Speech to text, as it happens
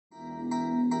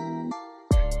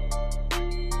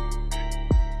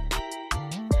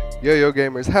Yo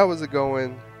gamers, how is it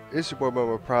going? It's your boy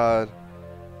Mama Pride,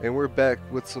 and we're back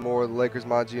with some more of the Lakers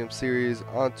MyGM series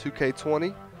on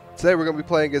 2K20. Today we're going to be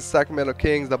playing against Sacramento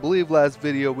Kings. I believe last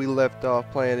video we left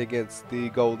off playing against the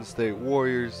Golden State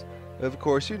Warriors. And of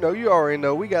course, you already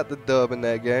know we got the dub in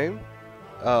that game.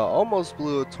 Almost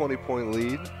blew a 20-point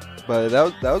lead, but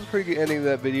that was a pretty good ending of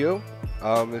that video.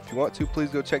 If you want to,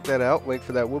 please go check that out. Link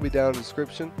for that will be down in the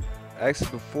description.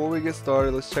 Actually, before we get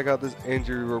started, let's check out this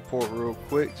injury report real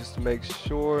quick just to make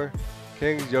sure.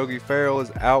 Kings Yogi Ferrell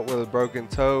is out with a broken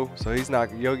toe, so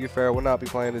Yogi Ferrell will not be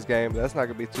playing this game. That's not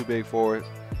gonna be too big for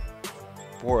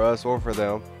us or for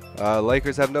them.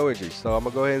 Lakers have no injuries, so I'm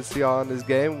gonna go ahead and see y'all in this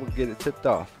game. We'll get it tipped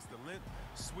off.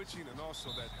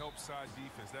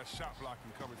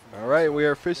 All right, we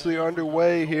are officially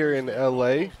underway here in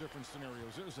LA.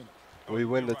 We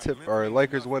win the tip, or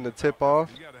Lakers win the tip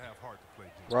off.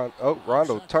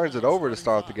 Rondo turns it over to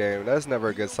start the game. That's never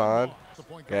a good sign.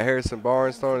 Got Harrison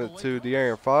Barnes throwing it to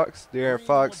De'Aaron Fox. De'Aaron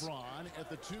Fox,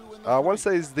 I want to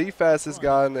say he's the fastest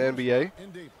guy in the NBA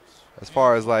as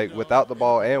far as like without the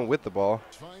ball and with the ball.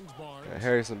 Got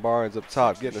Harrison Barnes up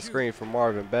top getting a screen from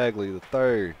Marvin Bagley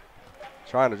III.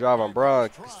 Trying to drive on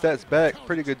Braun. Steps back.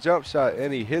 Pretty good jump shot,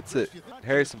 and he hits it.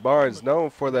 Harrison Barnes known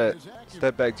for that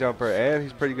step back jumper, and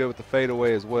he's pretty good with the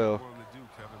fadeaway as well.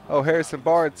 Oh, Harrison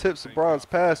Barnes tips LeBron's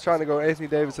pass, trying to go Anthony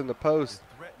Davis in the post.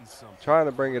 Trying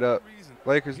to bring it up.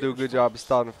 Lakers do a good job of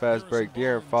stopping a fast break.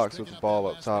 De'Aaron Fox with the ball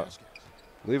up top.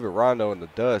 Leaving Rondo in the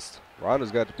dust.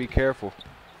 Rondo's got to be careful.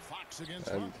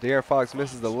 And De'Aaron Fox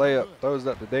misses the layup. Throws it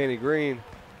up to Danny Green.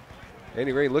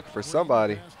 Danny Green looking for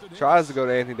somebody. Tries to go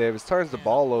to Anthony Davis. Turns the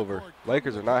ball over.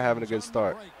 Lakers are not having a good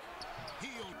start.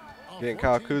 Getting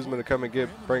Kyle Kuzma to come and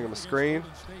bring him a screen.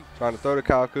 Trying to throw to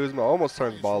Kyle Kuzma. Almost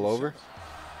turns the ball over.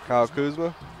 Kyle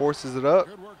Kuzma forces it up,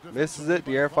 misses it.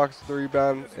 De'Aaron Fox with the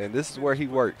rebound, and this is where he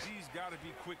works.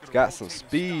 He's got some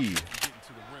speed.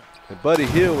 And Buddy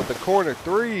Hield with the corner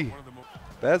three.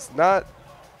 That's not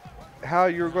how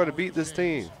you're going to beat this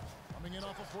team.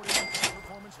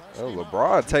 Oh,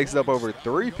 LeBron takes it up over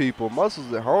three people,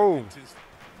 muscles at home.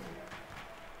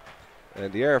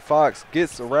 And De'Aaron Fox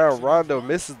gets around Rondo,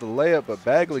 misses the layup, but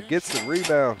Bagley gets the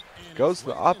rebound. Goes to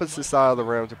the opposite side of the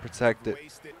rim to protect it.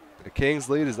 The Kings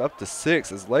lead is up to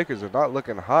 6 as Lakers are not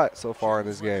looking hot so far in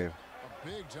this game.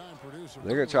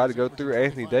 They're going to try to go through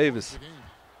Anthony Davis.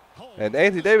 And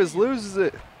Anthony Davis loses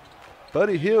it.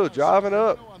 Buddy Hield driving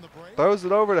up. Throws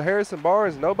it over to Harrison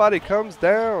Barnes. Nobody comes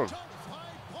down.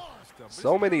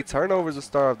 So many turnovers to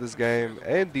start off this game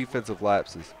and defensive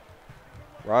lapses.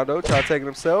 Rondo trying to take it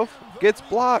himself. Gets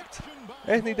blocked.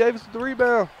 Anthony Davis with the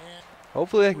rebound.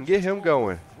 Hopefully they can get him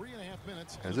going,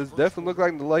 as it definitely looks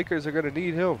like the Lakers are going to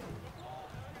need him.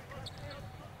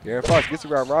 De'Aaron Fox gets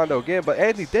around Rondo again, but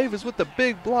Anthony Davis with the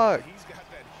big block.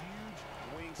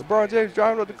 LeBron James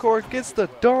driving up the court, gets the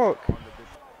dunk.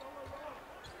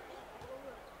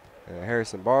 And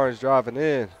Harrison Barnes driving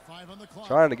in,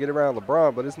 trying to get around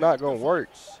LeBron, but it's not going to work.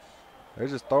 They're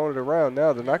just throwing it around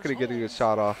now. They're not going to get a good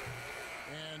shot off.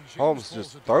 Holmes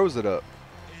just throws it up.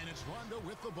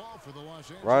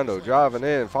 Rondo driving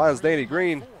in, finds Danny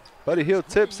Green. Buddy Hield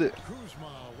tips it.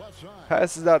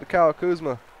 Passes out to Kyle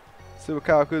Kuzma. See what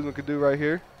Kyle Kuzma can do right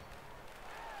here.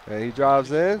 And he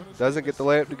drives in. Doesn't get the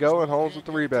layup to go, and Holmes with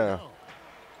the rebound.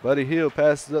 Buddy Hield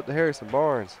passes up to Harrison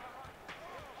Barnes.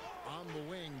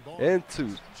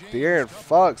 Into De'Aaron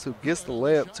Fox, who gets the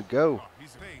layup to go.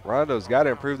 Rondo's got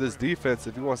to improve this defense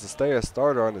if he wants to stay a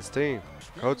starter on this team.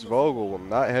 Coach Vogel will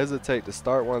not hesitate to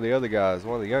start one of the other guys,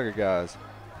 one of the younger guys.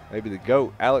 Maybe the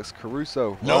GOAT, Alex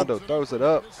Caruso. Rondo throws it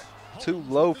up. Too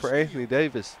low for Anthony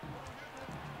Davis.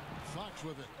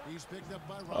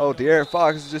 Oh, De'Aaron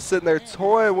Fox is just sitting there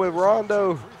toying with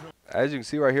Rondo. As you can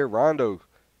see right here, Rondo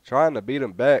trying to beat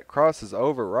him back. Crosses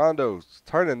over. Rondo's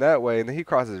turning that way, and then he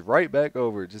crosses right back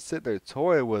over. Just sitting there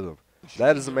toying with him.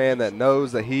 That is a man that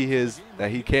knows that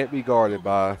he can't be guarded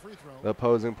by the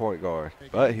opposing point guard.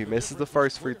 But he misses the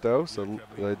first free throw, so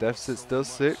the deficit's still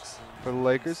 6 for the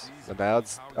Lakers. And now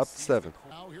it's up to 7.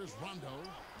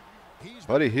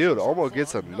 Buddy Hield almost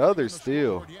gets another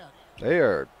steal. They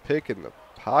are picking the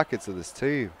pockets of this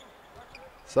team.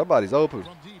 Somebody's open.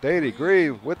 Danny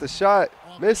Green with the shot.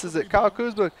 Misses it. Kyle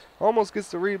Kuzma almost gets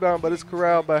the rebound, but it's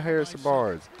corralled by Harrison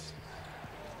Barnes.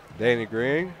 Danny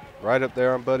Green right up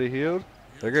there on Buddy Hield.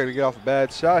 They're going to get off a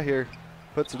bad shot here.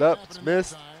 Puts it up. It's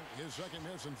missed.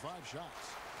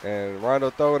 And Rondo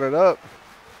throwing it up.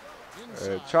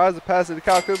 Tries to pass it to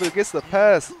Kyle Kuzma. Gets the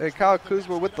pass. And Kyle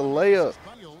Kuzma with the layup.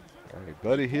 Right,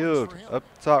 Buddy Hield up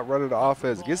top running the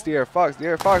offense. Gets De'Aaron Fox.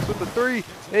 De'Aaron Fox with the three.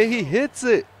 And he hits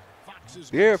it.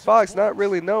 De'Aaron Fox, not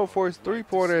really known for his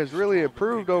three-pointer, has really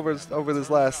improved over this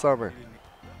last summer.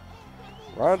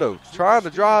 Rondo trying to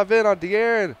drive in on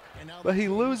De'Aaron, but he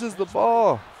loses the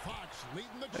ball.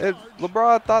 And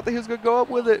LeBron thought that he was going to go up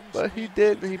with it, but he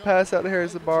didn't. He passed out to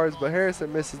Harrison Barnes, but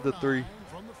Harrison misses the three.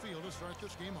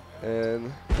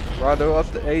 And Rondo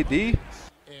up to AD.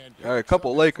 All right, a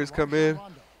couple Lakers come in.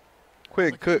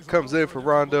 Quinn Cook comes in for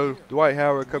Rondo. Dwight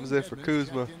Howard comes in for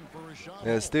Kuzma.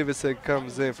 And Stevenson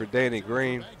comes in for Danny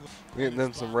Green, getting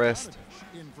them some rest.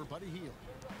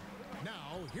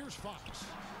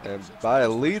 And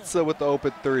Bielitsa with the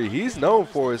open three. He's known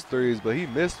for his threes, but he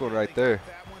missed one right there.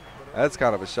 That's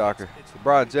kind of a shocker.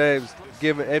 LeBron James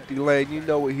giving empty lane. You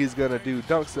know what he's going to do.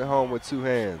 Dunks it home with two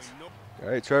hands. All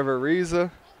right, Trevor Ariza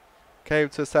came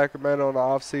to Sacramento in the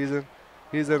offseason.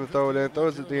 He's going to throw it in.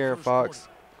 Throws it to De'Aaron Fox.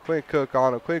 Quinn Cook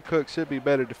on him. Quinn Cook should be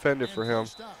better defender for him.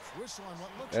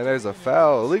 And there's a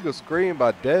foul. Illegal screen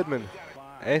by Dedmon.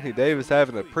 Anthony Davis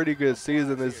having a pretty good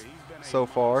season so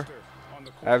far.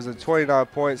 Averaging 29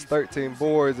 points, 13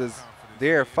 boards as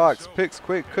De'Aaron Fox picks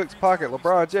Quinn Cook's pocket.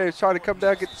 LeBron James trying to come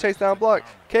down, get the chase down block.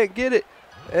 Can't get it.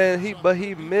 And he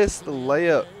missed the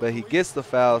layup, but he gets the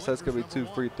foul, so that's going to be 2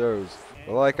 free throws.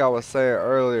 But like I was saying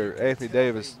earlier, Anthony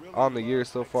Davis on the year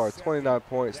so far, 29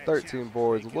 points, 13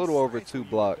 boards, a little over 2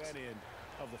 blocks.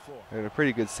 And a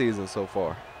pretty good season so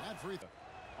far.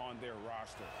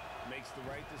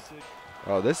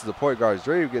 Oh, this is a point guard's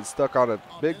dream, getting stuck on a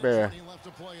big man.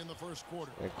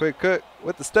 And Quinn Cook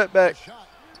with the step back.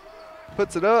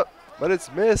 Puts it up, but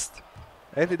it's missed.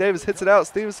 Anthony Davis hits it out.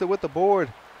 Stevenson with the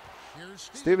board.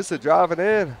 Stevenson driving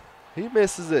in. He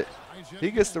misses it. He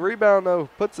gets the rebound, though.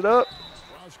 Puts it up.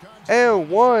 And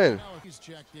one.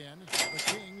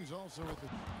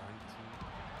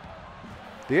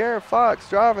 De'Aaron Fox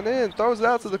driving in. Throws it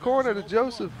out to the corner to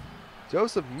Joseph.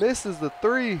 Joseph misses the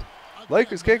three.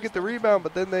 Lakers can't get the rebound,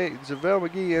 but then JaVale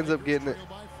McGee ends up getting it.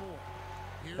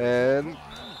 And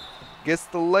gets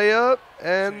the layup,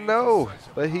 and no,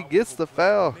 but he gets the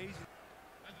foul.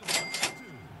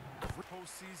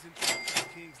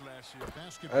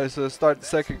 All right, so start the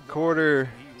second quarter.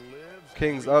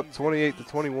 Kings up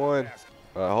 28-21.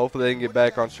 Hopefully they can get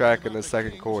back on track in the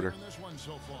second quarter.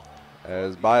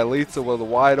 As Bielitsa with a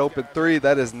wide open three,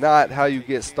 that is not how you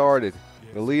get started.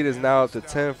 The lead is now up to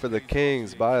 10 for the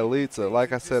Kings. Bielitsa,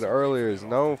 like I said earlier, is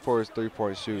known for his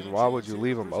three-point shooting. Why would you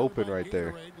leave him open right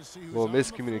there? A little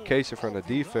miscommunication from the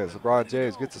defense. LeBron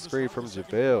James gets a screen from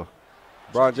JaVale.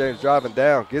 LeBron James driving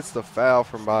down, gets the foul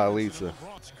from Bielitsa.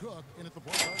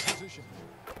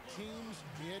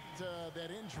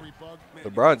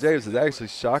 LeBron James has actually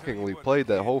shockingly played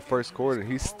that whole first quarter.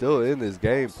 He's still in this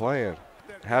game playing.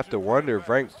 I have to wonder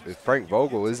if Frank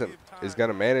Vogel is going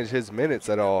to manage his minutes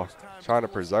at all, trying to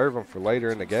preserve him for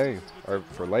later in the game, or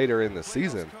for later in the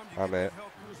season, I meant.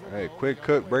 Hey, Quinn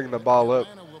Cook bringing the ball up.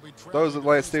 Throws it to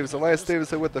Lance Stevenson. Lance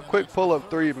Stevenson with a quick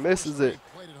pull-up three, misses it.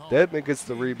 Dedmon gets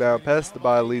the rebound, passes to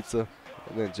Bielitsa.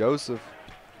 And then Joseph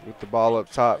with the ball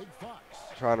up top,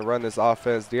 trying to run this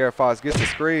offense. De'Aaron Fox gets the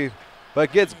screen,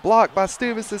 but gets blocked by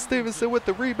Stevenson. Stevenson with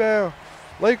the rebound.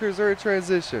 Lakers are in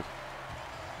transition.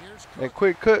 And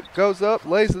Quinn Cook goes up,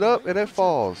 lays it up, and it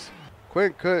falls.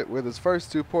 Quinn Cook with his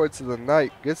first 2 points of the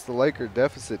night gets the Laker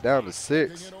deficit down to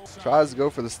 6. Tries to go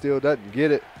for the steal, doesn't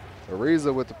get it.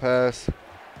 Ariza with the pass.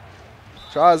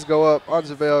 Tries to go up on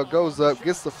JaVale, goes up,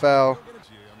 gets the foul.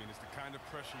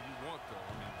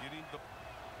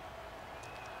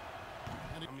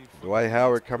 Dwight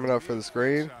Howard coming up for the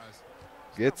screen.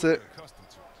 Gets it.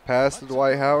 Pass to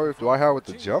Dwight Howard. Dwight Howard with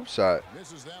the jump shot.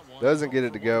 Doesn't get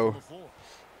it to go.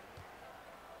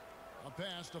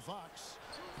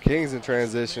 Kings in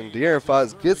transition. De'Aaron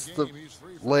Fox gets the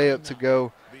layup to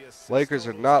go. Lakers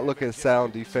are not looking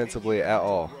sound defensively at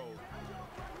all.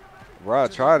 Ron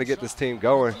trying to get this team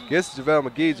going. Gets JaVale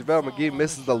McGee. JaVale McGee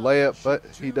misses the layup, but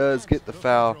he does get the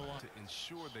foul.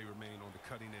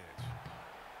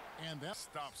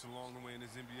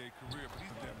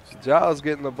 Giles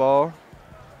getting the ball.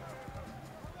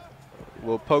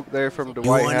 Little poke there from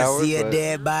Dwight Howard, see a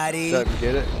dead body. Doesn't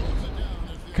get it.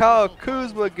 Kyle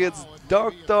Kuzma gets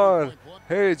dunked on.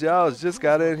 Harry Giles just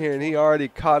got in here and he already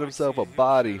caught himself a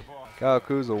body. Kyle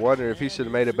Kuzma wondering if he should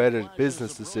have made a better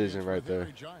business decision right there.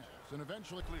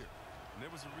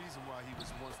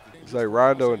 It's like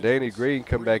Rondo and Danny Green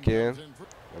come back in.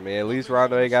 I mean, at least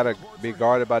Rondo ain't got to be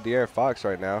guarded by De'Aaron Fox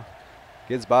right now.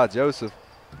 Gets by Joseph.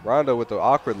 Rondo with the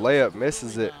awkward layup,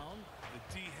 misses it.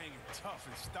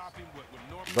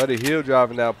 Buddy Hield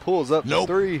driving down, pulls up the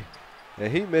three,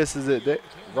 and he misses it.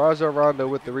 Rajon Rondo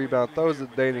with the rebound, throws it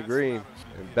to Danny Green,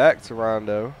 and back to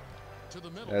Rondo.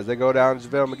 As they go down to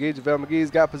JaVale McGee. JaVale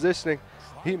McGee's got positioning.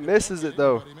 He misses it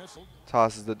though.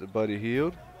 Tosses it to Buddy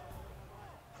Hield.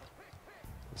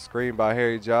 Screen by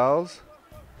Harry Giles.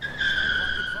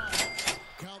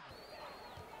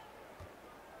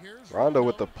 Rondo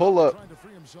with the pull-up.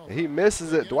 He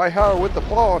misses it. Dwight Howard with the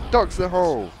ball. Dunks it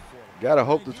home. Gotta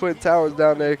hope the Twin Towers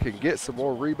down there can get some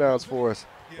more rebounds for us.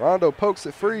 Rondo pokes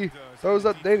it free. Throws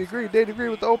up to Danny Green. Danny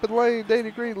Green with the open lane.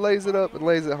 Danny Green lays it up and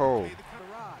lays it home.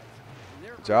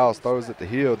 Giles throws it to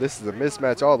Hield. This is a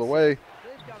mismatch all the way.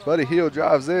 Buddy Hield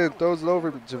drives in. Throws it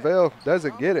over to JaVale.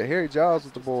 Doesn't get it. Harry Giles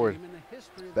with the board.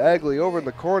 Bagley over in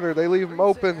the corner. They leave him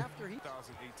open.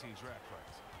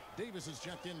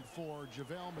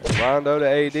 Rondo to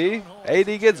AD.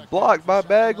 AD gets blocked by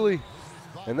Bagley.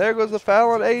 And there goes the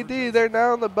foul on AD. They're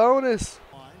now in the bonus.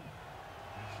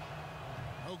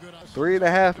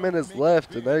 3.5 minutes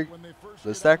left, and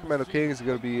the Sacramento Kings are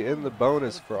going to be in the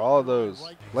bonus for all those.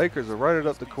 Lakers are running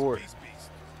up the court.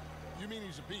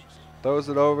 Throws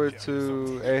it over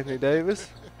to Anthony Davis.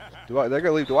 They're going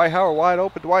to leave Dwight Howard wide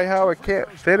open. Dwight Howard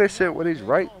can't finish it when he's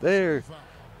right there.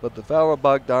 But the foul on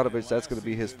Bogdanovich, that's going to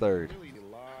be his third.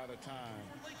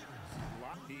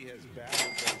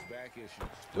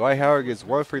 Dwight Howard gets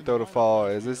one free throw to fall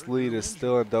as this lead is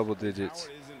still in double digits.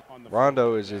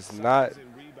 Rondo is just not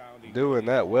doing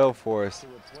that well for us.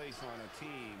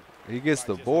 He gets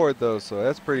the board though, so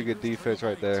that's pretty good defense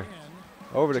right there.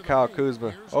 Over to Kyle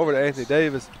Kuzma, over to Anthony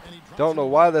Davis. Don't know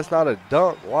why that's not a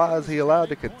dunk. Why is he allowed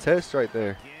to contest right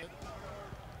there?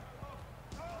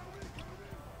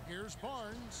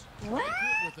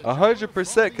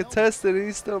 100% contested, and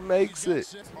he still makes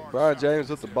it. LeBron James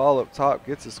with the ball up top,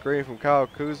 gets a screen from Kyle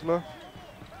Kuzma.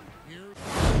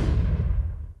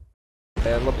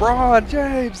 And LeBron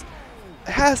James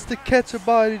has to catch a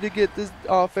body to get this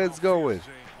offense going.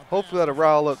 Hopefully that'll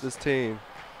rile up this team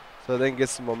so they can get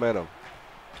some momentum.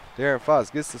 De'Aaron Fox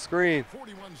gets the screen.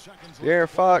 De'Aaron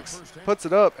Fox puts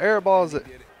it up, airballs it.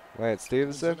 Lance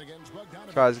Stevenson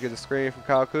tries to get a screen from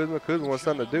Kyle Kuzma. Kuzma wants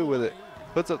something to do with it.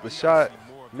 Puts up the shot,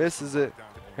 misses it.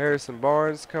 Harrison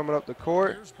Barnes coming up the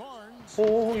court.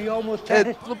 Oh, he almost had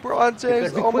And it. LeBron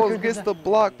James almost gets the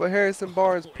block, but Harrison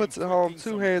Barnes puts it home.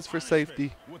 2 hands for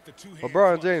safety.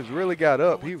 LeBron James really got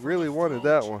up. He really wanted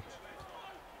that one.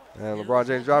 And LeBron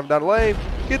James driving down the lane.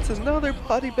 Gets another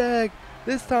body bag,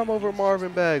 this time over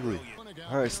Marvin Bagley.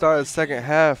 All right, start the second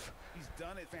half.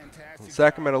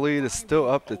 Sacramento lead is still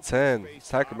up to 10.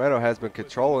 Sacramento has been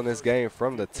controlling this game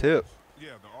from the tip.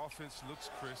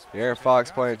 De'Aaron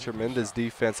Fox playing tremendous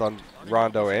defense on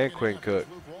Rondo and Quinn Cook.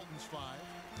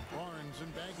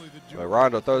 But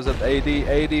Rondo throws up to AD.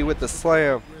 AD with the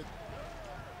slam.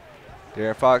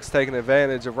 De'Aaron Fox taking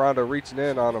advantage of Rondo reaching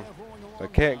in on him,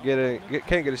 but can't get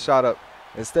a shot up.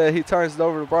 Instead, he turns it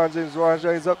over to LeBron James. LeBron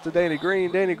James up to Danny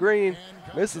Green. Danny Green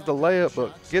misses the layup,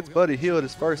 but gets Buddy Hield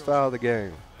his first foul of the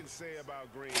game.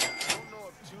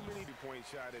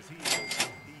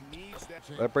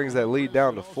 That brings that lead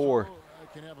down to 4.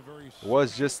 It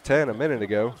was just 10 a minute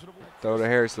ago. Throw to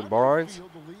Harrison Barnes.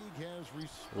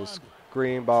 It was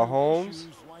screened by Holmes.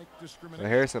 And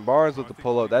Harrison Barnes with the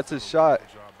pull-up. That's his shot.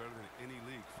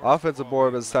 Offensive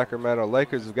board by Sacramento.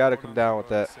 Lakers have got to come down with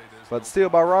that. But steal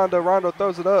by Rondo. Rondo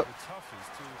throws it up.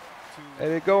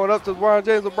 And then going up to LeBron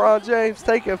James. LeBron James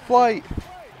taking flight.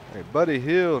 Hey, Buddy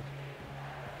Hield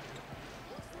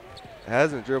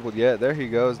hasn't dribbled yet. There he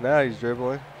goes. Now he's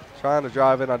dribbling. Trying to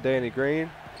drive in on Danny Green.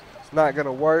 It's not going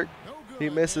to work.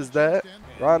 He misses that.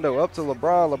 Rondo up to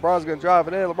LeBron. LeBron's going to drive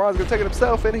it in. LeBron's going to take it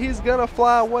himself, and he's going to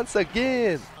fly once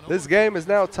again. This game is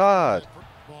now tied.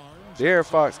 De'Aaron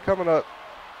Fox coming up.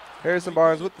 Harrison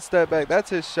Barnes with the step back.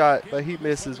 That's his shot, but he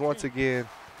misses once again.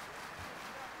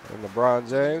 And LeBron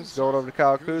James going over to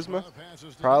Kyle Kuzma.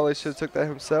 Probably should have took that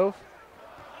himself.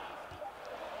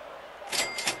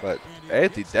 But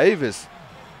Anthony Davis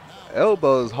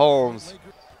elbows Holmes.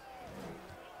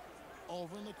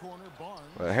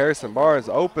 But Harrison Barnes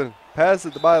open. Passes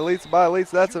it to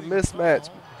Bielitsa. That's a mismatch.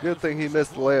 Good thing he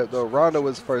missed the layup, though. Rondo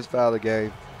was first foul of the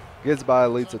game. Gets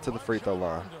Bielitsa to the free throw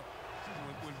line.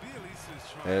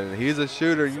 And he's a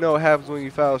shooter. You know what happens when you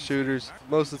foul shooters.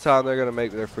 Most of the time, they're going to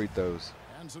make their free throws.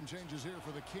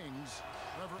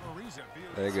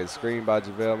 They get screened by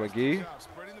JaVale McGee.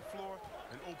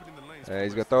 And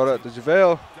he's going to throw it up to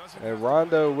JaVale. And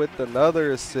Rondo with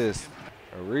another assist.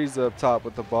 Ariza up top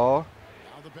with the ball.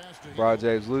 LeBron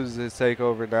James loses his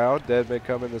takeover now. Dedmon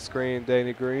coming to screen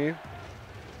Danny Green.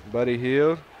 Buddy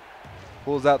Hield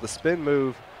pulls out the spin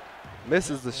move.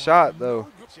 Misses the shot, though.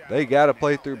 They got to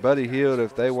play through Buddy Hield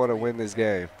if they want to win this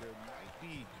game.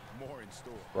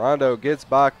 Rondo gets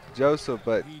by Joseph,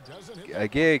 but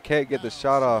again, can't get the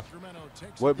shot off.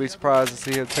 Wouldn't be surprised to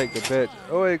see him take the bench.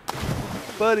 Oh,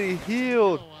 Buddy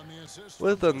Hield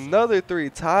with another three,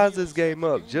 ties this game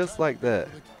up just like that,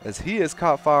 as he has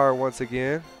caught fire once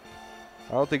again.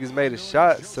 I don't think he's made a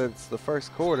shot since the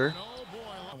first quarter.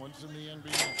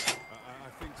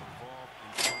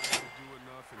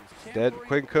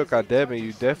 Quinn Cook on Devin,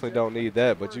 you definitely don't need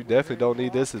that, but you definitely don't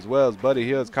need this as well, as Buddy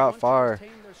Hield's caught fire.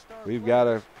 They've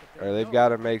got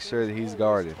to make sure that he's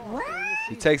guarded.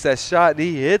 He takes that shot and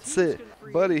he hits it.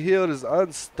 Buddy Hield is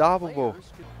unstoppable.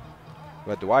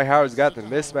 But Dwight Howard's got the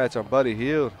mismatch on Buddy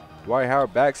Hield. Dwight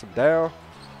Howard backs him down,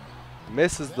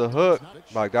 misses the hook.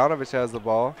 Bogdanovich has the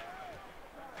ball.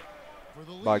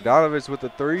 Bogdanovich with the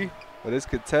three, but it's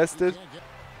contested.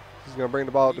 He's going to bring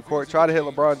the ball up the court, try to hit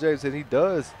LeBron James, and he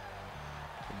does.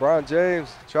 LeBron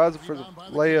James tries for the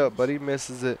layup, but he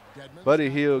misses it. Buddy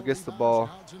Hield gets the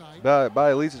ball.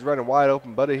 Buddy Leach is running wide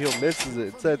open. Buddy Hield misses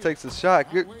it. Instead takes a shot,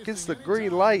 gets the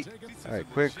green light. All right,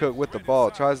 Quinn Cook with the ball.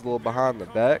 Tries a little behind the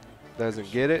back.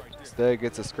 Doesn't get it. Instead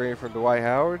gets a screen from Dwight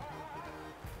Howard.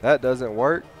 That doesn't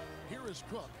work.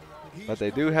 But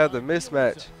they do have the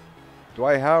mismatch.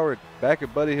 Dwight Howard backing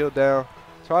Buddy Hield down.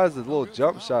 Tries a little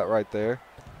jump shot right there.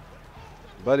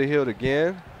 Buddy Hield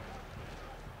again.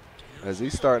 As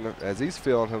he's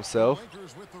feeling himself.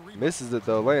 Misses it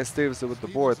though. Lance Stevenson with the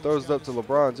board. Throws it up to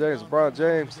LeBron James. LeBron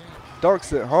James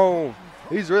dunks it home.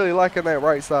 He's really liking that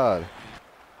right side.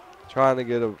 Trying to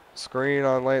get a screen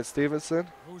on Lance Stevenson.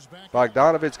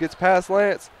 Bogdanovich gets past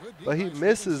Lance, but he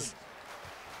misses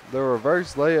the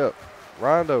reverse layup.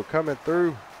 Rondo coming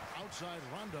through.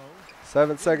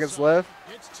 7 seconds left.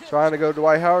 Trying to go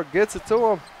Dwight Howard. Gets it to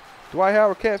him. Dwight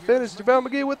Howard can't finish. JaVale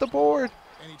McGee with the board.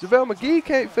 JaVale McGee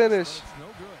can't finish.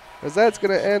 As that's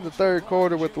going to end the third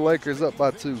quarter with the Lakers up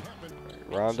by 2.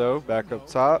 Rondo back up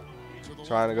top.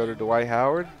 Trying to go to Dwight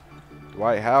Howard.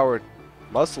 Dwight Howard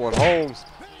muscling Holmes.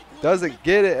 Doesn't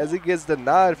get it as he gets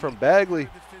denied from Bagley.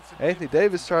 Anthony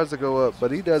Davis tries to go up,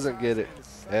 but he doesn't get it.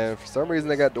 And for some reason,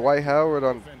 they got Dwight Howard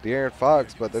on De'Aaron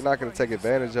Fox, but they're not going to take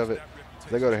advantage of it.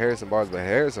 They go to Harrison Barnes, but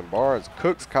Harrison Barnes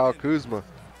cooks Kyle Kuzma.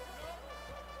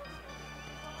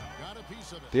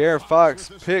 De'Aaron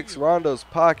Fox picks Rondo's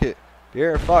pocket.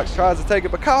 De'Aaron Fox tries to take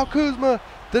it, but Kyle Kuzma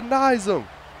denies him.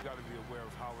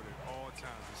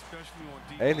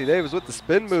 Anthony Davis with the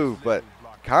spin move, but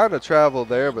kind of traveled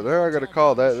there, but they're not going to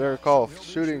call that. They're going to call a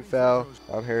shooting foul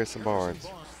on Harrison Barnes.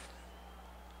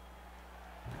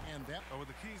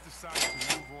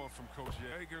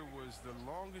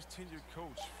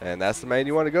 And that's the man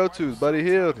you want to go to, is Buddy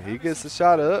Hield. He gets the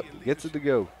shot up, gets it to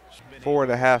go.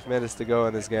 4.5 minutes to go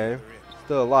in this game.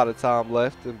 Still a lot of time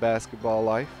left in basketball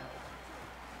life.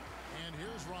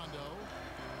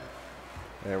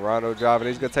 And Rondo driving.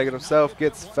 He's going to take it himself.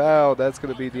 Gets fouled. That's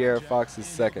going to be De'Aaron Fox's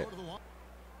second.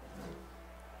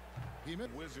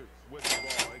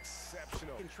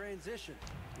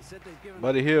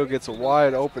 Buddy Hield gets a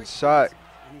wide open shot.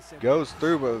 Goes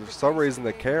through, but for some reason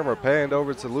the camera panned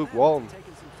over to Luke Walton.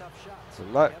 So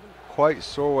I'm not quite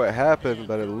sure what happened,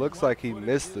 but it looks like he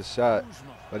missed the shot,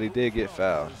 but he did get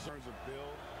fouled.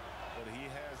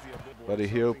 Buddy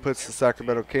Hield puts the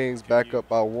Sacramento Kings back up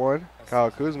by 1. Kyle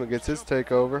Kuzma gets his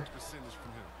takeover.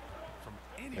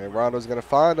 And Rondo's going to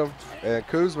find him. And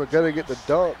Kuzma going to get the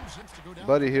dunk.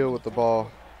 Buddy Hield with the ball.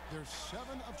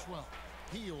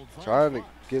 Trying to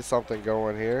get something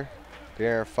going here.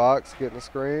 De'Aaron Fox getting the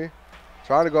screen.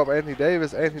 Trying to go up Anthony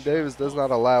Davis. Anthony Davis does not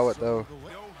allow it, though.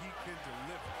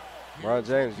 LeBron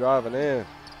James driving in.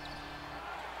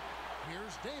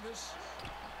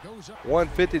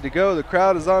 1:50 to go. The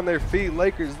crowd is on their feet.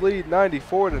 Lakers lead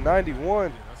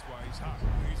 94-91.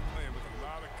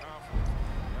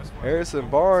 Harrison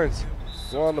Barnes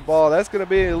on the ball. That's going to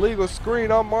be an illegal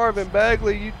screen on Marvin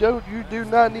Bagley. You do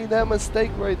not need that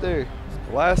mistake right there.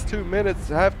 The last 2 minutes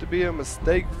have to be a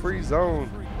mistake-free zone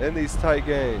in these tight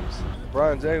games.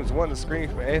 LeBron James won the screen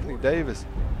from Anthony Davis.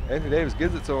 Anthony Davis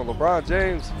gives it to him. LeBron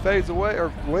James fades away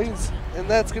or leans, and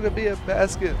that's going to be a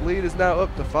basket. Lead is now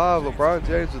up to 5. LeBron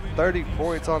James with 30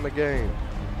 points on the game.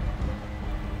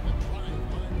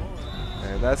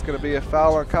 And that's going to be a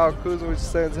foul on Kyle Kuzma, which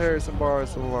sends Harrison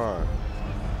Barnes to the line.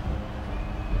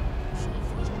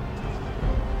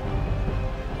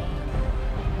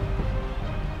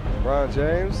 LeBron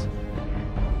James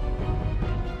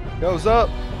goes up,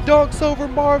 dunks over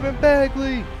Marvin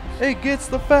Bagley, and gets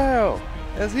the foul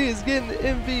as he is getting the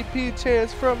MVP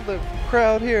chance from the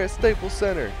crowd here at Staples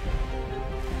Center.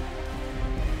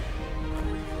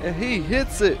 And he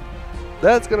hits it.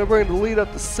 That's going to bring the lead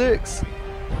up to 6.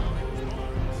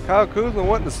 Kyle Kuzma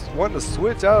wanting to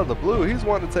switch out of the blue. He's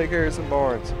wanting to take Harrison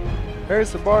Barnes.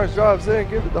 Harrison Barnes drives in,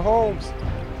 gives it to Holmes.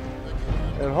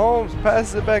 And Holmes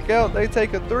passes it back out. They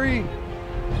take a 3.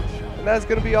 and that's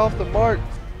going to be off the mark.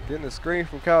 Getting a screen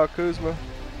from Kyle Kuzma.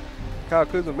 Kyle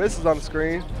Kuzma misses on the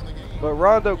screen, but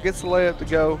Rondo gets the layup to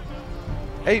go.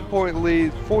 8-point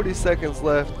lead, 40 seconds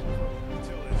left.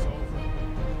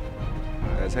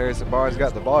 As Harrison Barnes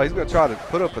got the ball, he's going to try to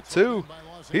put up a 2.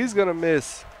 He's going to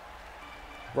miss.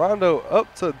 Rondo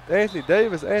up to Anthony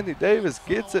Davis. Anthony Davis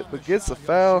gets it, but gets a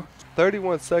foul.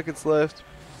 31 seconds left.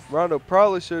 Rondo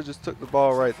probably should have just took the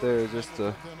ball right there just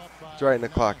to drain the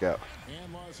clock out.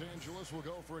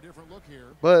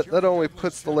 But that only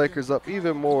puts the Lakers up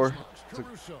even more.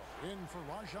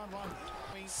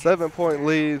 7-point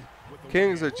lead.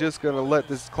 Kings are just going to let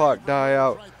this clock die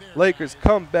out. Lakers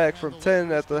come back from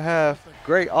 10 at the half.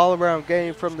 Great all-around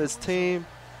game from this team.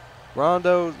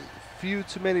 Rondo, few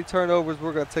too many turnovers.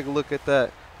 We're going to take a look at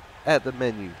that at the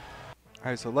menu.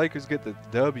 All right, so Lakers get the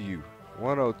W,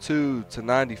 102-95.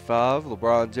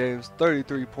 LeBron James,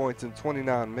 33 points in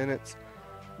 29 minutes,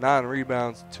 9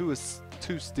 rebounds, 2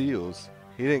 steals.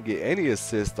 He didn't get any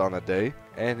assists on the day.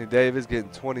 Anthony Davis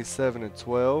getting 27 and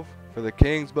 12. For the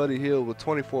Kings, Buddy Hield with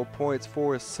 24 points,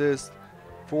 4 assists,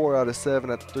 4 out of 7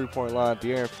 at the three-point line.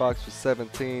 De'Aaron Fox with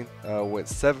 17, went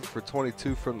 7 for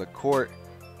 22 from the court.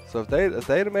 So if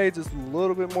they'd have made just a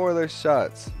little bit more of their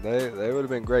shots, they would have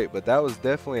been great. But that was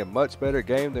definitely a much better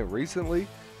game than recently.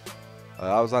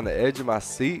 I was on the edge of my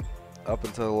seat up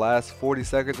until the last 40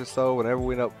 seconds or so whenever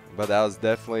we went up. But that was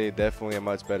definitely a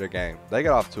much better game. They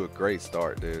got off to a great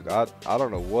start, dude. I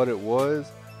don't know what it was.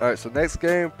 All right, so next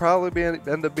game probably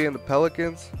end up being the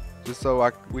Pelicans, just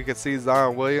so we can see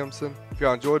Zion Williamson. If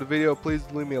y'all enjoyed the video, please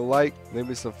leave me a like. Leave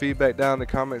me some feedback down in the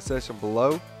comment section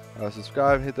below.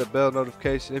 Subscribe, hit that bell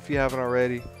notification if you haven't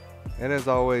already. And as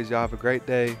always, y'all have a great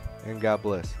day, and God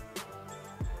bless.